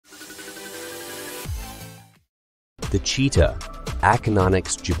The cheetah,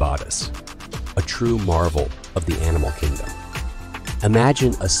 Acinonyx jubatus, a true marvel of the animal kingdom.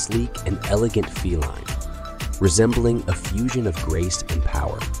 Imagine a sleek and elegant feline, resembling a fusion of grace and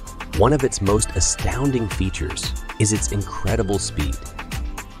power. One of its most astounding features is its incredible speed.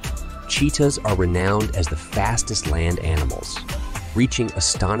 Cheetahs are renowned as the fastest land animals, reaching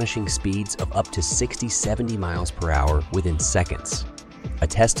astonishing speeds of up to 60-70 miles per hour within seconds, a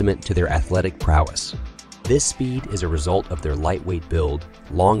testament to their athletic prowess. This speed is a result of their lightweight build,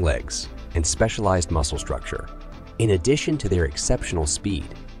 long legs, and specialized muscle structure. In addition to their exceptional speed,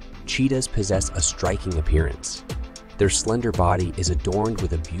 cheetahs possess a striking appearance. Their slender body is adorned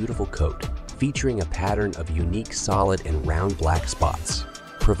with a beautiful coat, featuring a pattern of unique solid and round black spots,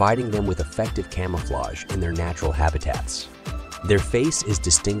 providing them with effective camouflage in their natural habitats. Their face is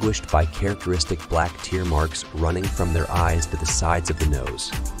distinguished by characteristic black tear marks running from their eyes to the sides of the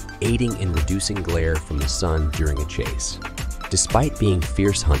nose, aiding in reducing glare from the sun during a chase. Despite being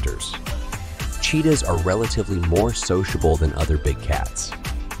fierce hunters, cheetahs are relatively more sociable than other big cats.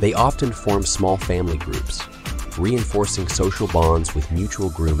 They often form small family groups, reinforcing social bonds with mutual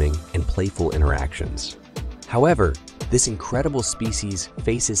grooming and playful interactions. However, this incredible species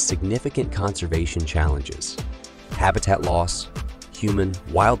faces significant conservation challenges. Habitat loss,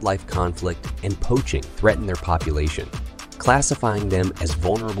 human-wildlife conflict, and poaching threaten their population, classifying them as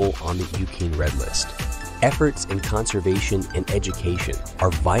vulnerable on the UKIN Red List. Efforts in conservation and education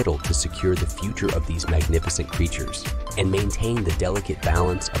are vital to secure the future of these magnificent creatures and maintain the delicate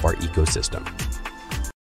balance of our ecosystem.